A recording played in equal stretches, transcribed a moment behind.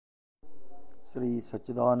श्री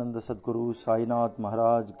सच्चिदानंद सद्गुरु साईनाथ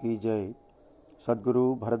महाराज की जय। सद्गुरु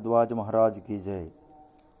भरद्वाज महाराज की जय।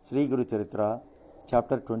 श्री गुरु चरित्र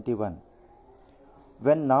chapter 21.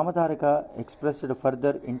 When Namadharika expressed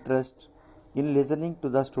further interest in listening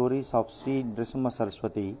to the stories of Sri Nrsimha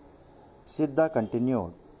Saraswati, Siddha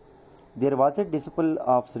continued. There was a disciple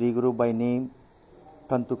of Sri Guru by name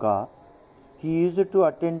Tantuka. He used to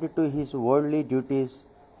attend to his worldly duties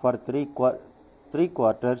for three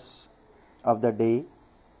quarters of the day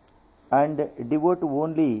and devote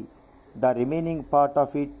only the remaining part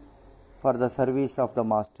of it for the service of the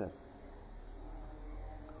master.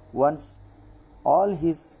 Once all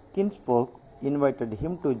his kinsfolk invited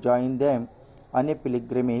him to join them on a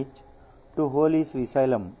pilgrimage to holy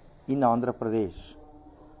Srisailam in Andhra Pradesh.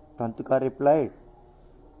 Tantuka replied,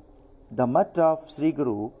 "The mutt of Sri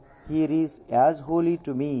Guru here is as holy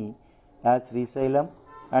to me as Srisailam,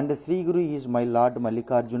 and Sri Guru is my Lord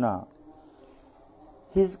Mallikarjuna."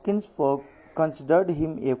 His kinsfolk considered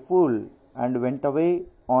him a fool and went away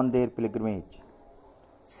on their pilgrimage.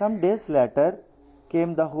 Some days later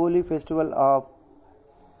came the holy festival of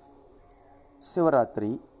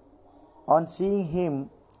Shivaratri. On seeing him,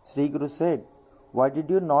 Sri Guru said, "Why did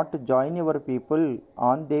you not join your people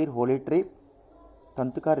on their holy trip?"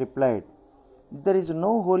 Tantuka replied, "There is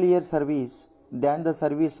no holier service than the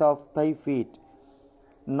service of thy feet."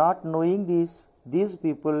 Not knowing this, these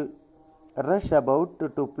people rush about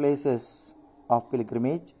to places of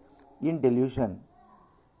pilgrimage in delusion.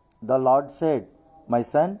 The Lord said, "My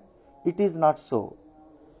son, it is not so.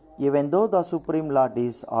 Even though the Supreme Lord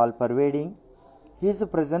is all-pervading, His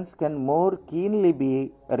presence can more keenly be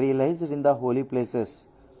realized in the holy places,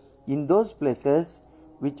 in those places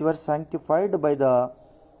which were sanctified by the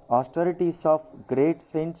austerities of great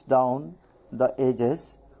saints down the ages.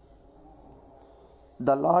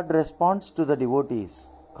 The Lord responds to the devotees'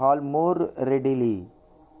 call more readily.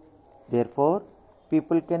 Therefore,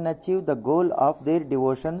 people can achieve the goal of their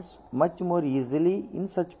devotions much more easily in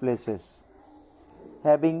such places.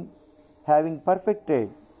 Having perfected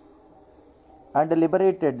and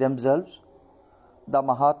liberated themselves, the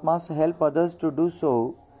Mahatmas help others to do so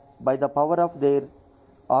by the power of their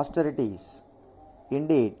austerities.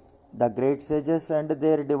 Indeed, the great sages and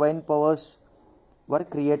their divine powers were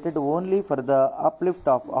created only for the uplift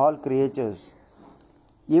of all creatures.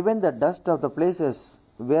 Even the dust of the places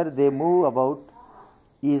where they move about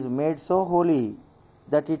is made so holy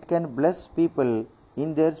that it can bless people in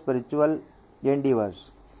their spiritual endeavors.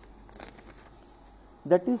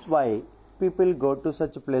 That is why people go to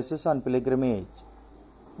such places on pilgrimage.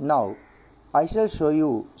 Now, I shall show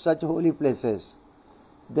you such holy places."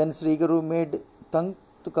 Then Sri Guru made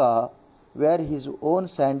Tantuka wear his own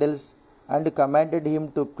sandals and commanded him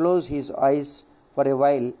to close his eyes for a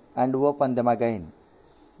while and open them again.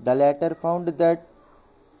 The latter found that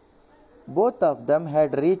both of them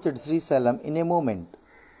had reached Srisailam in a moment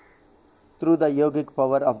through the yogic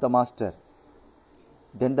power of the master.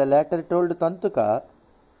 Then the latter told Tantuka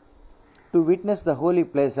to witness the holy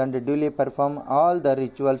place and duly perform all the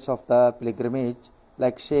rituals of the pilgrimage,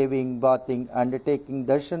 like shaving, bathing, and taking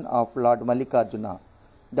darshan of Lord Mallikarjuna,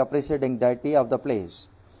 the presiding deity of the place.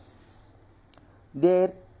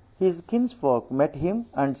 There his kinsfolk met him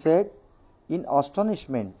and said in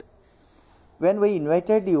astonishment, "When we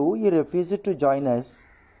invited you, you refused to join us.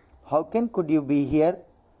 How could you be here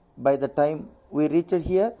by the time we reached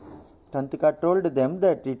here?" Tantuka told them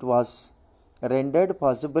that it was rendered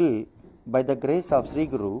possible by the grace of Sri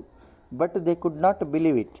Guru, but they could not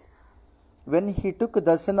believe it. When he took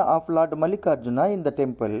darshan of Lord Mallikarjuna in the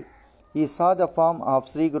temple, he saw the form of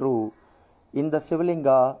Sri Guru in the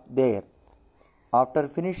Sivalinga there. After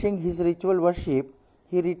finishing his ritual worship,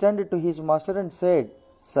 he returned to his master and said,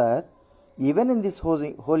 "Sir, even in this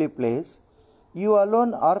holy place, you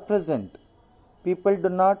alone are present. People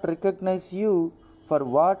do not recognize you for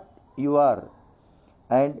what you are,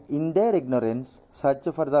 and in their ignorance search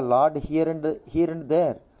for the Lord here and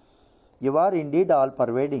there. You are indeed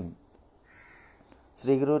all-pervading."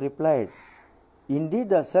 Sri Guru replied, "Indeed,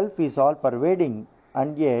 the self is all-pervading,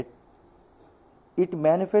 and yet it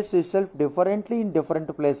manifests itself differently in different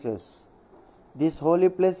places. This holy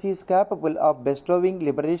place is capable of bestowing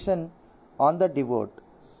liberation on the devote.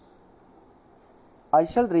 I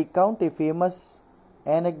shall recount a famous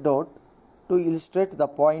anecdote to illustrate the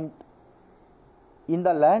point. In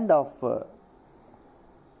the land of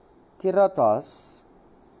Kiratas,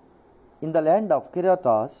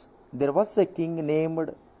 there was a king named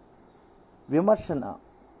Vimarshana.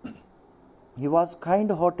 He was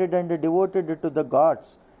kind-hearted and devoted to the gods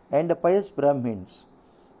and pious Brahmins.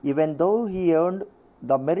 Even though he earned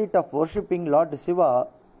the merit of worshipping Lord Shiva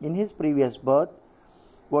in his previous birth,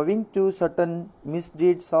 owing to certain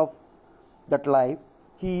misdeeds of that life,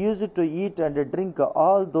 he used to eat and drink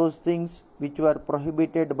all those things which were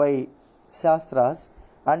prohibited by Shastras,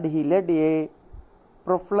 and he led a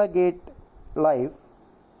profligate life.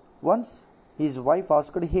 Once his wife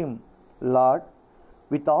asked him, Lord,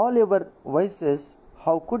 with all your vices,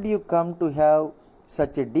 how could you come to have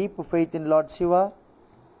such a deep faith in Lord Shiva?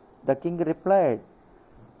 The king replied,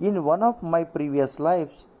 in one of my previous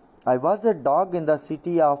lives, I was a dog in the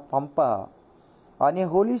city of Pampa. On a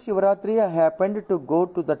holy Shivaratri, I happened to go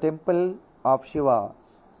to the temple of Shiva.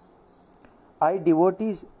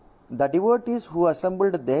 The devotees who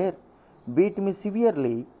assembled there beat me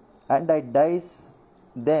severely, and I died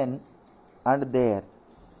then and there.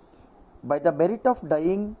 By the merit of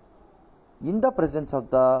dying in the presence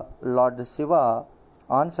of the Lord Shiva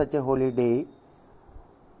on such a holy day,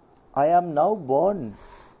 I am now born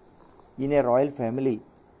in a royal family.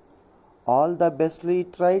 All the bestly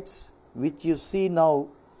traits which you see now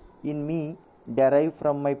in me derive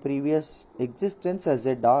from my previous existence as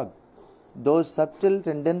a dog. Those subtle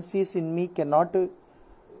tendencies in me cannot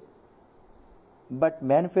but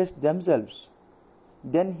manifest themselves.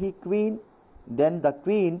 Then the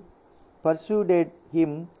queen persuaded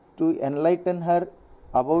him to enlighten her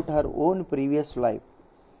about her own previous life.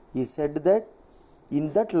 He said that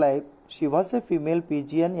in that life she was a female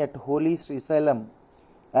pigeon at holy Srisalam.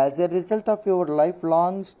 As a result of your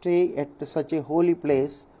lifelong stay at such a holy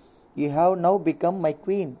place, you have now become my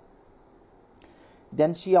queen.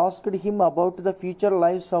 Then she asked him about the future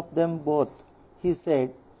lives of them both. He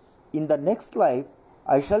said, in the next life,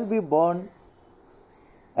 I shall be born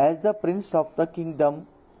as the prince of the kingdom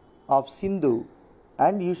of Sindhu,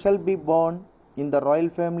 and you shall be born in the royal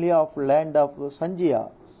family of land of Sanjaya,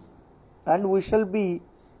 and we shall be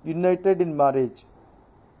united in marriage.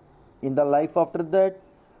 In the life after that,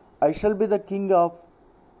 I shall be the king of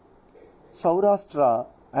Saurashtra,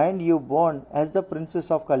 and you born as the princess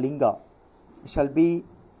of Kalinga shall be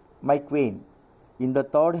my queen. In the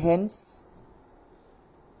third hence,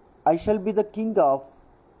 I shall be the king of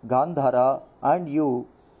Gandhara, and you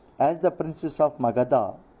as the princess of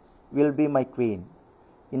Magadha will be my queen.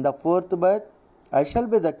 In the fourth birth, I shall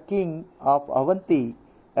be the king of Avanti,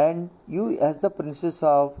 and you as the princess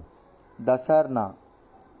of Dasarna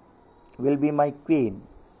will be my queen.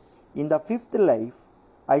 In the fifth life,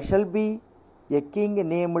 I shall be a king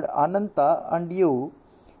named Ananta, and you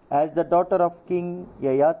as the daughter of King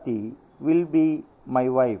Yayati will be my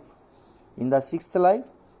wife. In the sixth life,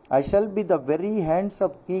 I shall be the very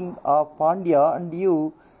handsome king of Pandya, and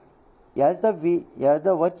you as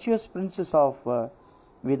the virtuous princess of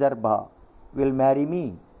Vidarbha will marry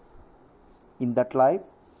me. In that life,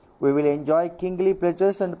 we will enjoy kingly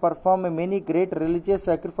pleasures and perform many great religious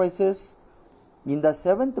sacrifices. In the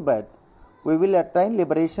seventh birth, we will attain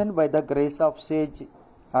liberation by the grace of sage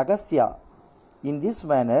Agastya. In this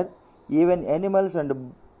manner, even animals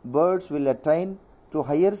and birds will attain to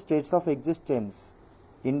higher states of existence.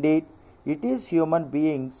 Indeed, it is human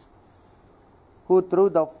beings who, through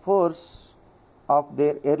the force of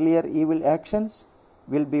their earlier evil actions,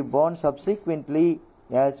 will be born subsequently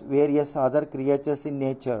as various other creatures in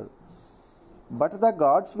nature. But the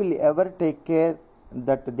gods will ever take care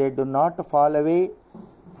that they do not fall away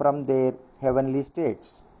from their heavenly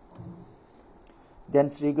states. Then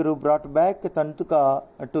Sri Guru brought back Tantuka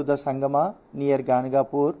to the Sangama near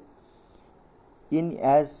Ganagapur in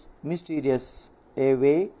as mysterious a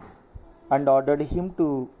way and ordered him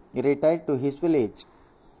to retire to his village.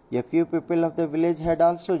 A few people of the village had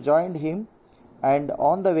also joined him, and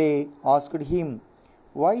on the way asked him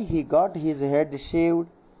why he got his head shaved.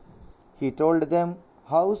 He told them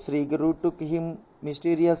how Sri Guru took him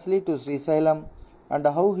mysteriously to Srisalam and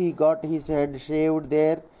how he got his head shaved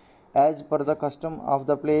there as per the custom of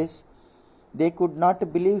the place. They could not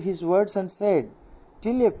believe his words and said,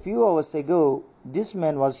 till a few hours ago this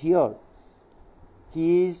man was here.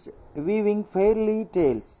 He is weaving fairy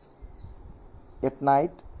tales. At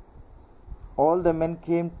night, all the men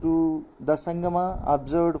came to the Sangama,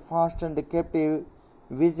 observed fast and kept a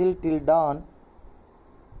vigil till dawn,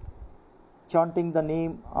 chanting the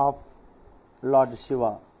name of Lord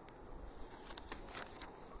Shiva.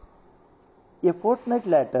 A fortnight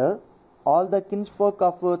later, all the kinsfolk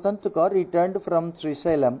of Tantuka returned from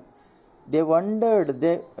Srisalam. They wondered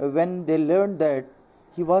when they learned that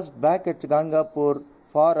he was back at Gangapur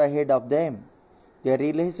far ahead of them. They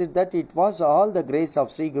realized that it was all the grace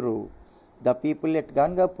of Sri Guru. The people at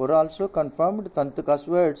Gangapur also confirmed Tantuka's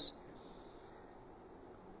words.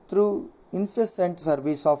 Through incessant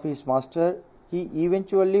service of his master, he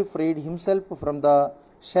eventually freed himself from the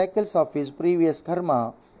shackles of his previous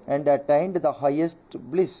karma and attained the highest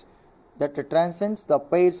bliss that transcends the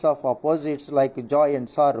pairs of opposites like joy and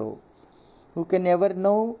sorrow. Who can ever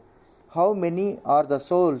know how many are the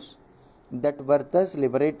souls that were thus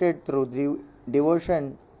liberated through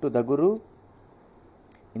devotion to the Guru?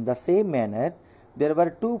 In the same manner, there were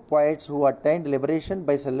two poets who attained liberation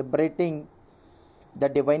by celebrating the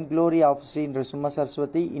divine glory of Sri Nrsimha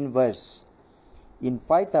Saraswati in verse. In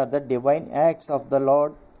fact are the divine acts of the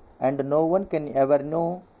Lord, and no one can ever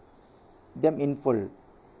know them in full.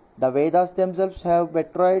 The Vedas themselves have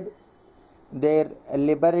betrayed their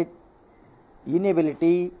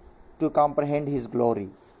inability to comprehend his glory.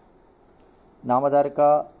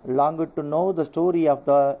 Namadarka longed to know the story of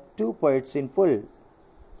the two poets in full.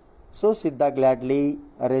 So Siddha gladly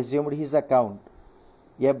resumed his account.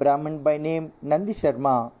 A Brahmin by name Nandi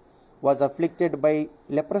Sharma was afflicted by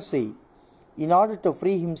leprosy. In order to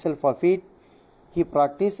free himself of it, he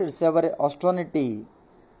practiced severe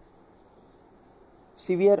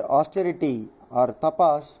austerity or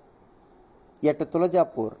tapas at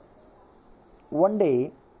Tulajapur. One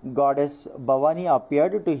day, Goddess Bhavani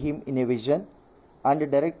appeared to him in a vision and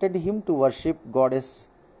directed him to worship Goddess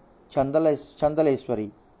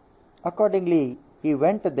Chandaleswari. Accordingly, he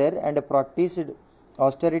went there and practiced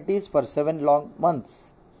austerities for 7 long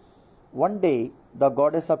months. One day, the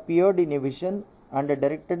goddess appeared in a vision and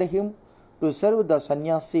directed him to serve the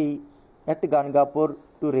sannyasi at Gangapur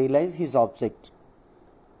to realize his object.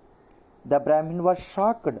 The Brahmin was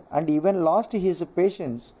shocked and even lost his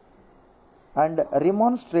patience and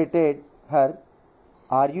remonstrated her,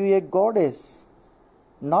 "Are you a goddess?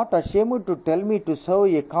 Not ashamed to tell me to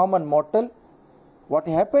serve a common mortal? What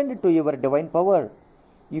happened to your divine power?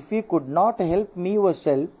 If you could not help me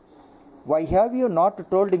yourself, why have you not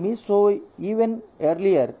told me so even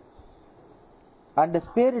earlier and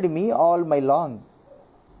spared me all my long?"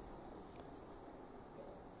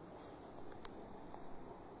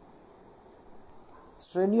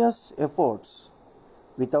 Strenuous efforts.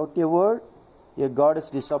 Without a word, a goddess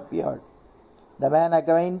disappeared. The man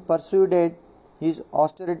again pursued his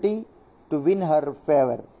austerity to win her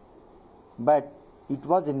favor, but it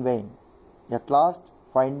was in vain. At last,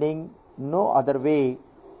 finding no other way,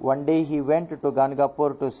 one day he went to Gangapur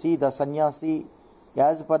to see the sannyasi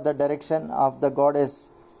as per the direction of the goddess.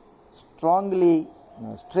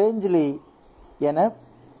 Strangely enough,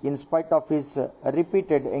 in spite of his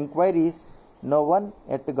repeated inquiries, no one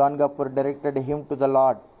at Gangapur directed him to the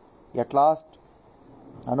Lord. At last,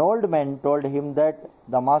 an old man told him that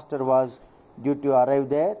the master was due to arrive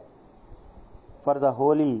there for the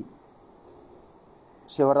holy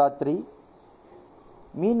Shivaratri.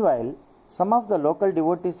 Meanwhile, some of the local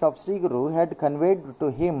devotees of Sri Guru had conveyed to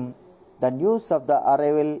him the news of the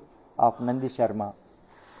arrival of Nandi Sharma.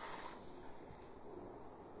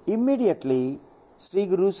 Immediately, Sri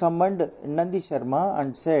Guru summoned Nandi Sharma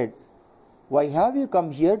and said, "Why have you come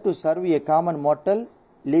here to serve a common mortal,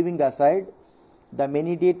 leaving aside the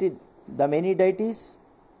many deities?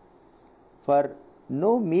 For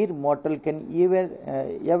no mere mortal can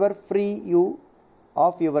ever free you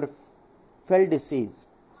of your fell disease."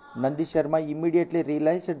 Nandi Sharma immediately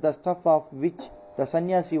realized the stuff of which the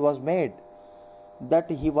sannyasi was made, that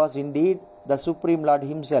he was indeed the Supreme Lord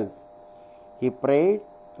himself. He prayed,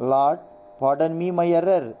 "Lord, pardon me my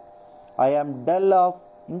error. I am dull of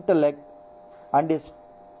intellect and a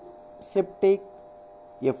skeptic,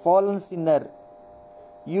 a fallen sinner.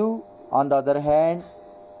 You, on the other hand,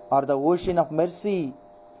 are the ocean of mercy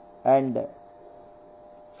and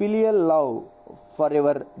filial love for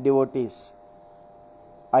your devotees.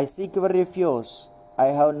 I seek your refuge. I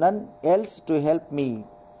have none else to help me.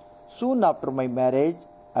 Soon after my marriage,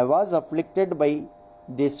 I was afflicted by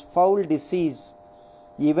this foul disease.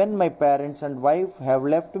 Even my parents and wife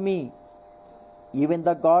have left me. Even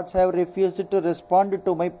the gods have refused to respond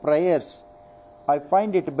to my prayers. I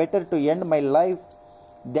find it better to end my life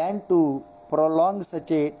than to prolong such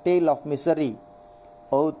a tale of misery.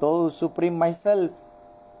 O thou supreme myself,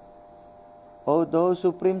 O thou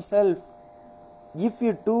supreme self, if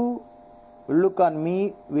you too look on me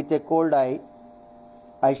with a cold eye,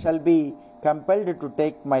 I shall be compelled to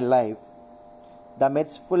take my life." The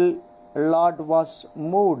merciful Lord was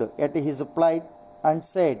moved at his plight and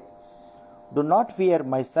said, "Do not fear,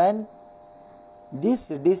 my son. This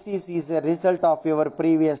disease is a result of your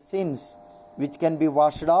previous sins, which can be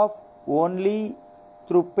washed off only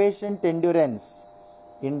through patient endurance.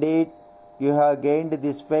 Indeed, you have gained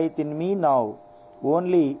this faith in me now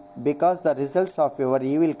only because the results of your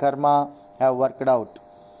evil karma have worked out.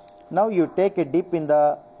 Now you take a dip in the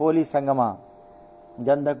holy Sangama."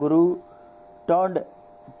 Then the Guru turned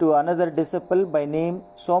to another disciple by name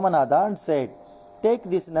Somanatha and said, Take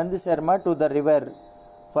this Nandi Sharma to the river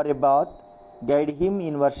for a bath, guide him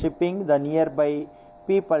in worshipping the nearby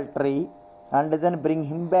peepal tree, and then bring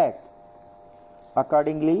him back.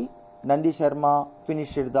 Accordingly, Nandi Sharma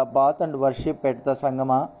finished the bath and worship at the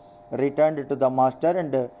Sangama, returned to the master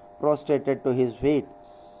and prostrated to his feet.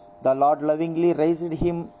 The Lord lovingly raised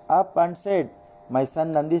him up and said, "My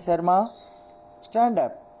son Nandi Sharma, stand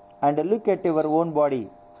up and look at your own body."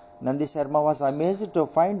 Nandi Sharma was amazed to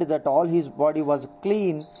find that all his body was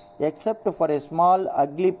clean except for a small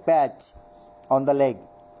ugly patch on the leg.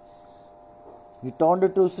 He turned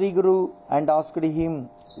to Sri Guru and asked him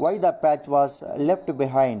why the patch was left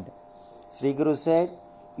behind. Sri Guru said,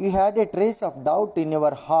 "You had a trace of doubt in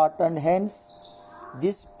your heart and hence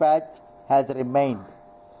this patch has remained."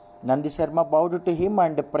 Nandi Sharma bowed to him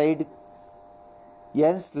and prayed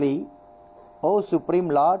earnestly, "O Supreme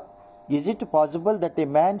Lord, is it possible that a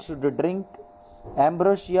man should drink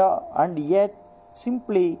ambrosia and yet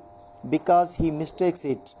simply because he mistakes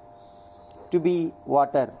it to be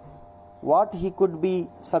water, what he could be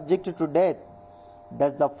subject to death?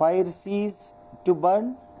 Does the fire cease to burn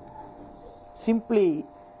simply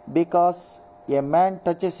because a man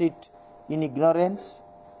touches it in ignorance?"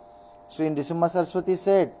 Sri Nrisimha Saraswati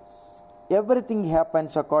said, "Everything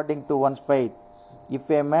happens according to one's faith. If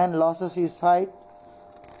a man loses his sight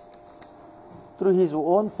through his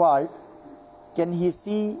own fault, can he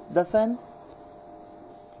see the sun?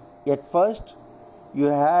 At first, you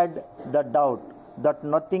had the doubt that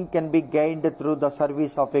nothing can be gained through the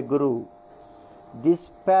service of a guru. This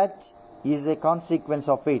patch is a consequence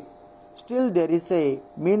of it. Still, there is a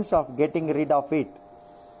means of getting rid of it.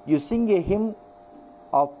 You sing a hymn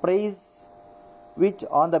of praise which,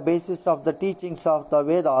 on the basis of the teachings of the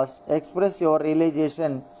Vedas, express your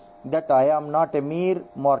realization that I am not a mere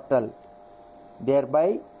mortal. Thereby,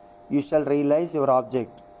 you shall realize your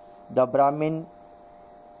object." The Brahmin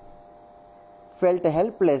felt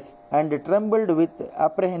helpless and trembled with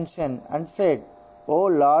apprehension and said, "O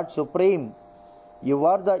Lord Supreme, you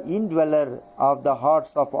are the indweller of the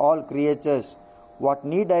hearts of all creatures. What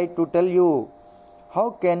need I to tell you? How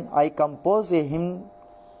can I compose a hymn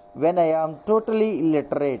when I am totally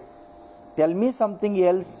illiterate? Tell me something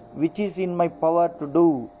else which is in my power to do."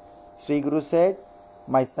 Sri Guru said,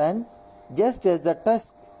 "My son, just as the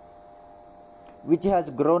tusk which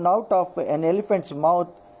has grown out of an elephant's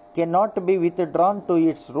mouth cannot be withdrawn to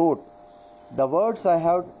its root, the words I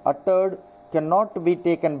have uttered cannot be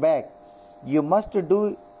taken back. You must do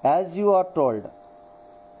as you are told."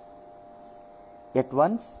 At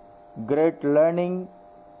once, great learning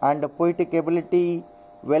and poetic ability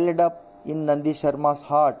welled up in Nandi Sharma's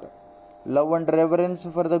heart. Love and reverence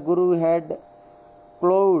for the Guru had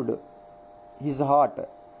clothed his heart,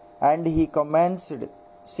 and he commenced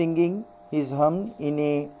singing his hymn in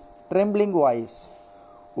a trembling voice.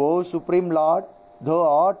 "O Supreme Lord, thou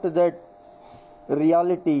art that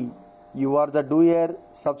reality. You are the doer,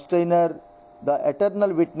 sustainer, the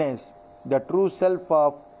eternal witness, the true self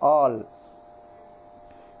of all.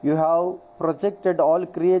 You have projected all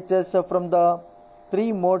creatures from the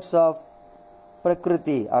three modes of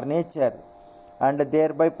Prakriti or nature, and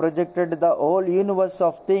thereby projected the whole universe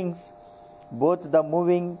of things, both the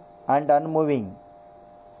moving and unmoving.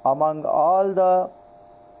 Among all the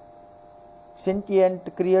sentient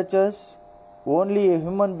creatures, only a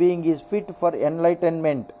human being is fit for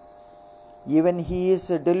enlightenment. Even he is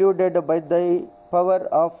deluded by the power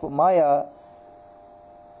of Maya.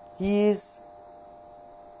 He is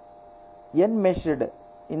enmeshed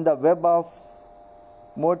in the web of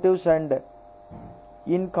motives and,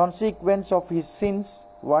 in consequence of his sins,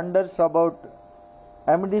 wanders about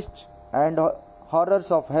amidst and horrors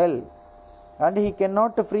of hell, and he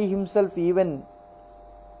cannot free himself even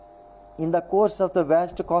in the course of the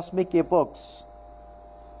vast cosmic epochs.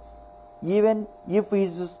 Even if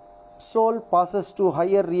his soul passes to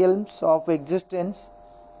higher realms of existence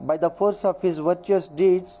by the force of his virtuous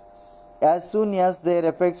deeds, as soon as their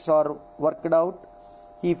effects are worked out,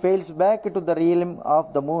 he fails back to the realm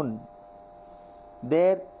of the moon.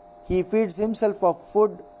 There he feeds himself of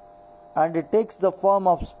food and takes the form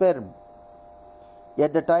of sperm.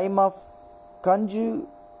 At the time of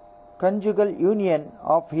conjugal union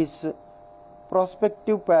of his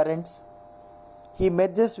prospective parents, he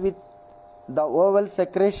merges with the oval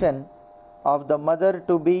secretion of the mother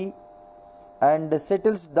to be and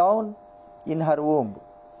settles down in her womb.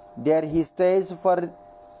 There he stays for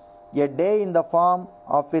a day in the form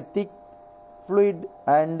of a thick fluid,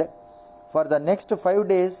 and for the next 5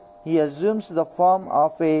 days he assumes the form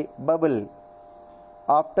of a bubble.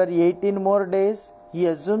 After 18 more days he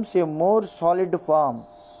assumes a more solid form.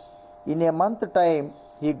 In a month time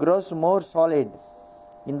he grows more solid.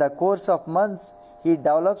 In the course of months, he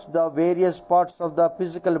develops the various parts of the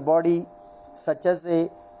physical body, such as a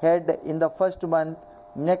head in the first month,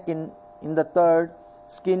 neck in the third,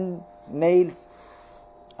 skin, nails,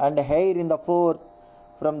 and hair in the fourth.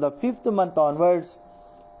 From the fifth month onwards,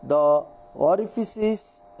 the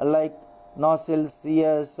orifices like nostrils,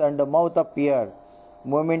 ears, and mouth appear.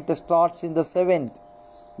 Movement starts in the seventh.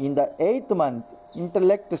 In the eighth month,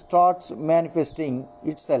 intellect starts manifesting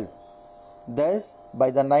itself. Thus, by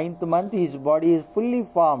the ninth month, his body is fully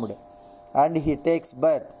formed and he takes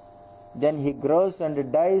birth. Then he grows and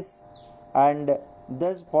dies, and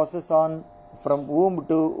thus passes on from womb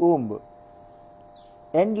to womb.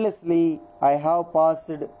 Endlessly, I have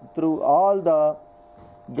passed through all the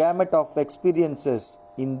gamut of experiences.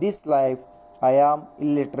 In this life, I am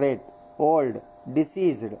illiterate, old,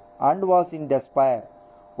 diseased, and was in despair.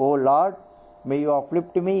 O Lord, may you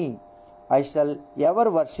uplift me. I shall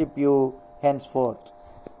ever worship you henceforth.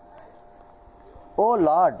 O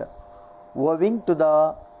Lord, owing to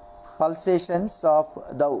the pulsations of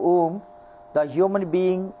the womb, the human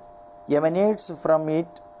being emanates from it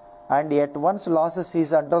and at once loses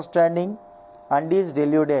his understanding and is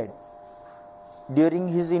deluded. During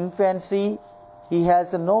his infancy, he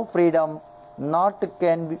has no freedom, nor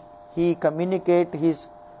can he communicate his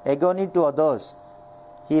agony to others.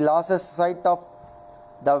 He loses sight of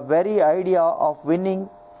the very idea of winning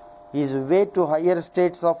his way to higher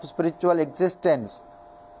states of spiritual existence.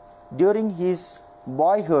 During his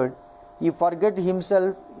boyhood, he forgets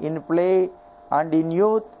himself in play, and in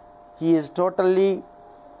youth, he is totally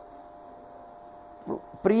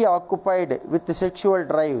preoccupied with sexual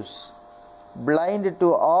drives. Blind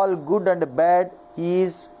to all good and bad, he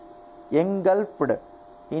is engulfed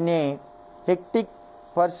in a hectic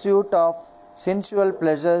pursuit of sensual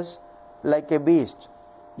pleasures like a beast.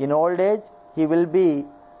 In old age, he will be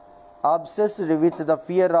obsessed with the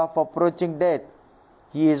fear of approaching death.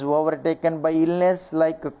 He is overtaken by illness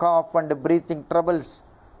like cough and breathing troubles.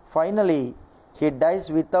 Finally, he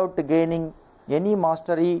dies without gaining any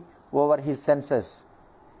mastery over his senses.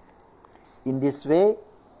 In this way,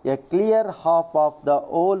 a clear half of the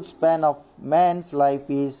whole span of man's life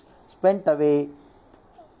is spent away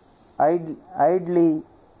idly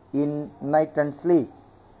in night and sleep.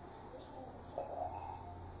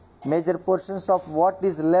 Major portions of what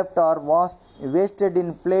is left are wasted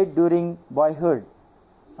in play during boyhood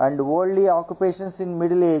and worldly occupations in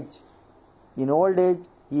middle age. In old age,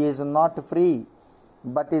 he is not free,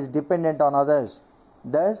 but is dependent on others.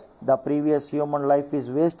 Thus, the previous human life is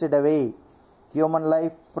wasted away. Human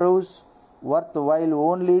life proves worthwhile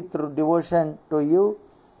only through devotion to you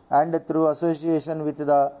and through association with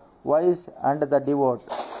the wise and the devout.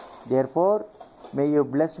 Therefore, may you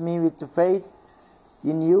bless me with faith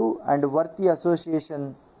in you and worthy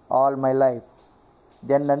association all my life.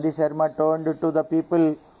 Then Nandi Sharma turned to the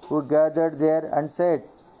people who gathered there and said,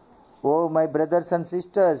 O my brothers and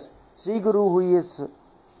sisters, Sri Guru, who is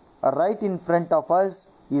right in front of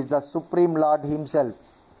us, is the Supreme Lord himself,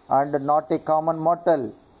 and not a common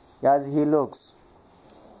mortal as he looks.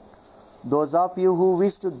 Those of you who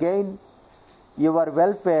wish to gain your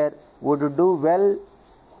welfare would do well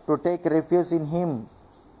to take refuge in him,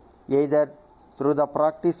 either through the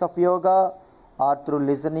practice of yoga or through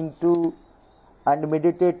listening to and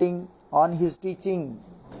meditating on his teaching.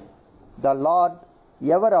 The Lord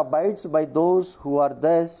ever abides by those who are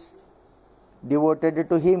thus devoted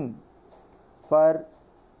to him, for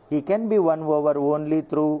he can be won over only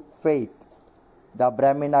through faith. The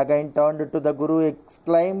Brahmin again turned to the Guru,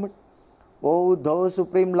 exclaimed, O thou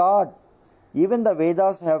Supreme Lord, even the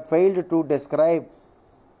Vedas have failed to describe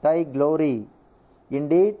thy glory.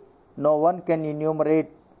 Indeed, no one can enumerate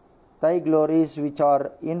thy glories, which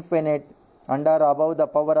are infinite and are above the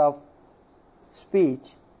power of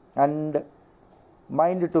speech and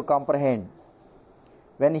mind to comprehend.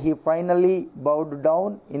 When he finally bowed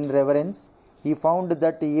down in reverence, he found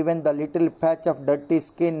that even the little patch of dirty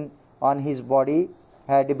skin on his body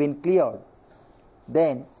had been cleared.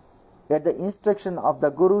 Then, at the instruction of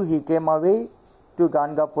the Guru, he came away to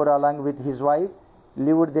Gangapur along with his wife,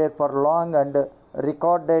 lived there for long and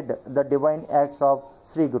recorded the divine acts of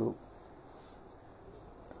Sri Guru.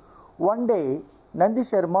 One day, Nandi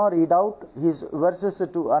Sharma read out his verses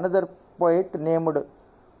to another poet named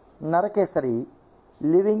Narakesari,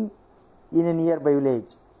 living in a nearby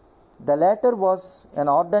village. The latter was an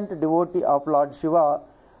ardent devotee of Lord Shiva,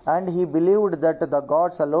 and he believed that the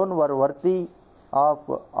gods alone were worthy of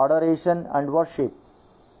adoration and worship.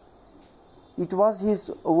 It was his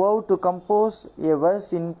vow to compose a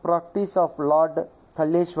verse in practice of Lord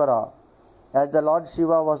Kalleshwara. as the Lord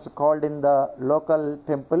Shiva was called in the local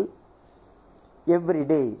temple every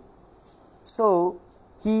day. So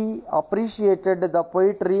he appreciated the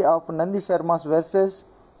poetry of Nandi Sharma's verses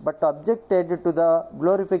but objected to the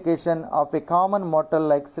glorification of a common mortal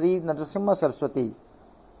like Sri Narasimha Saraswati.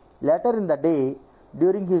 Later in the day,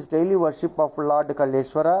 during his daily worship of Lord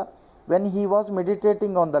Kalleshwara, when he was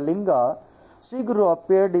meditating on the linga, Sri Guru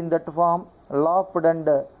appeared in that form, laughed and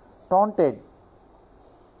taunted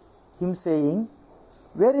him, saying,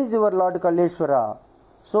 "Where is your Lord Kalleshwara?"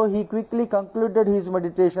 So he quickly concluded his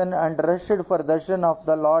meditation and rushed for darshan of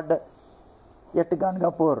the Lord at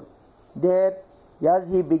Gangapur. There, as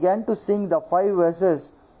he began to sing the 5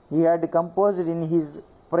 verses he had composed in his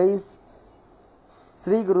praise,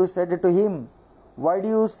 Sri Guru said to him, "Why do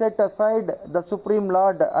you set aside the Supreme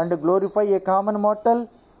Lord and glorify a common mortal?"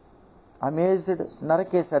 Amazed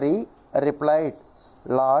Narakesari replied,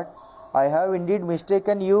 "Lord, I have indeed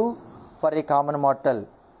mistaken you for a common mortal.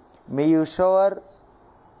 May you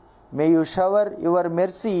shower your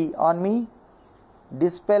mercy on me,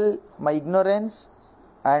 dispel my ignorance,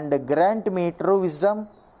 and grant me true wisdom.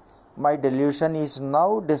 My delusion is now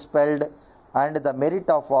dispelled, and the merit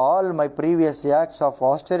of all my previous acts of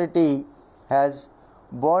austerity has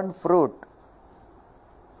borne fruit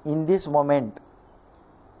in this moment.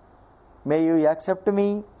 May you accept me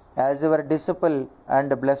as your disciple and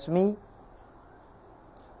bless me."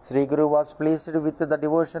 Sri Guru was pleased with the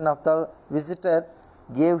devotion of the visitor,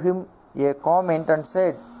 gave him a comment and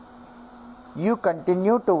said, "You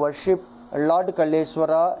continue to worship Lord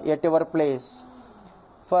Kalleshwara at your place,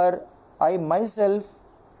 for I myself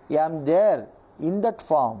am there in that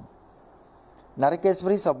form."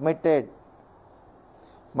 Narakeswari submitted,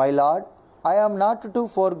 "My Lord, I am not to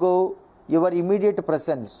forego your immediate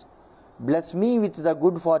presence. Bless me with the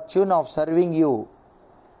good fortune of serving you.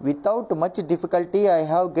 Without much difficulty I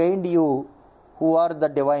have gained you who are the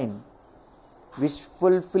divine,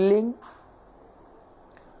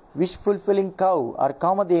 wish-fulfilling cow or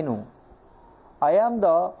Kamadhenu. I am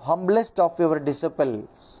the humblest of your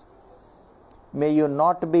disciples. May you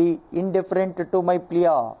not be indifferent to my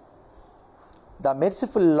plea." The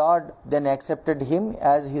merciful Lord then accepted him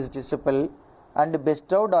as his disciple and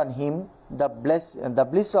bestowed on him the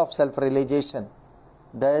bliss of self-realization.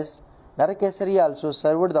 Thus, Narakesari also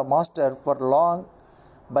served the master for long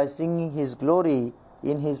by singing his glory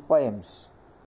in his poems.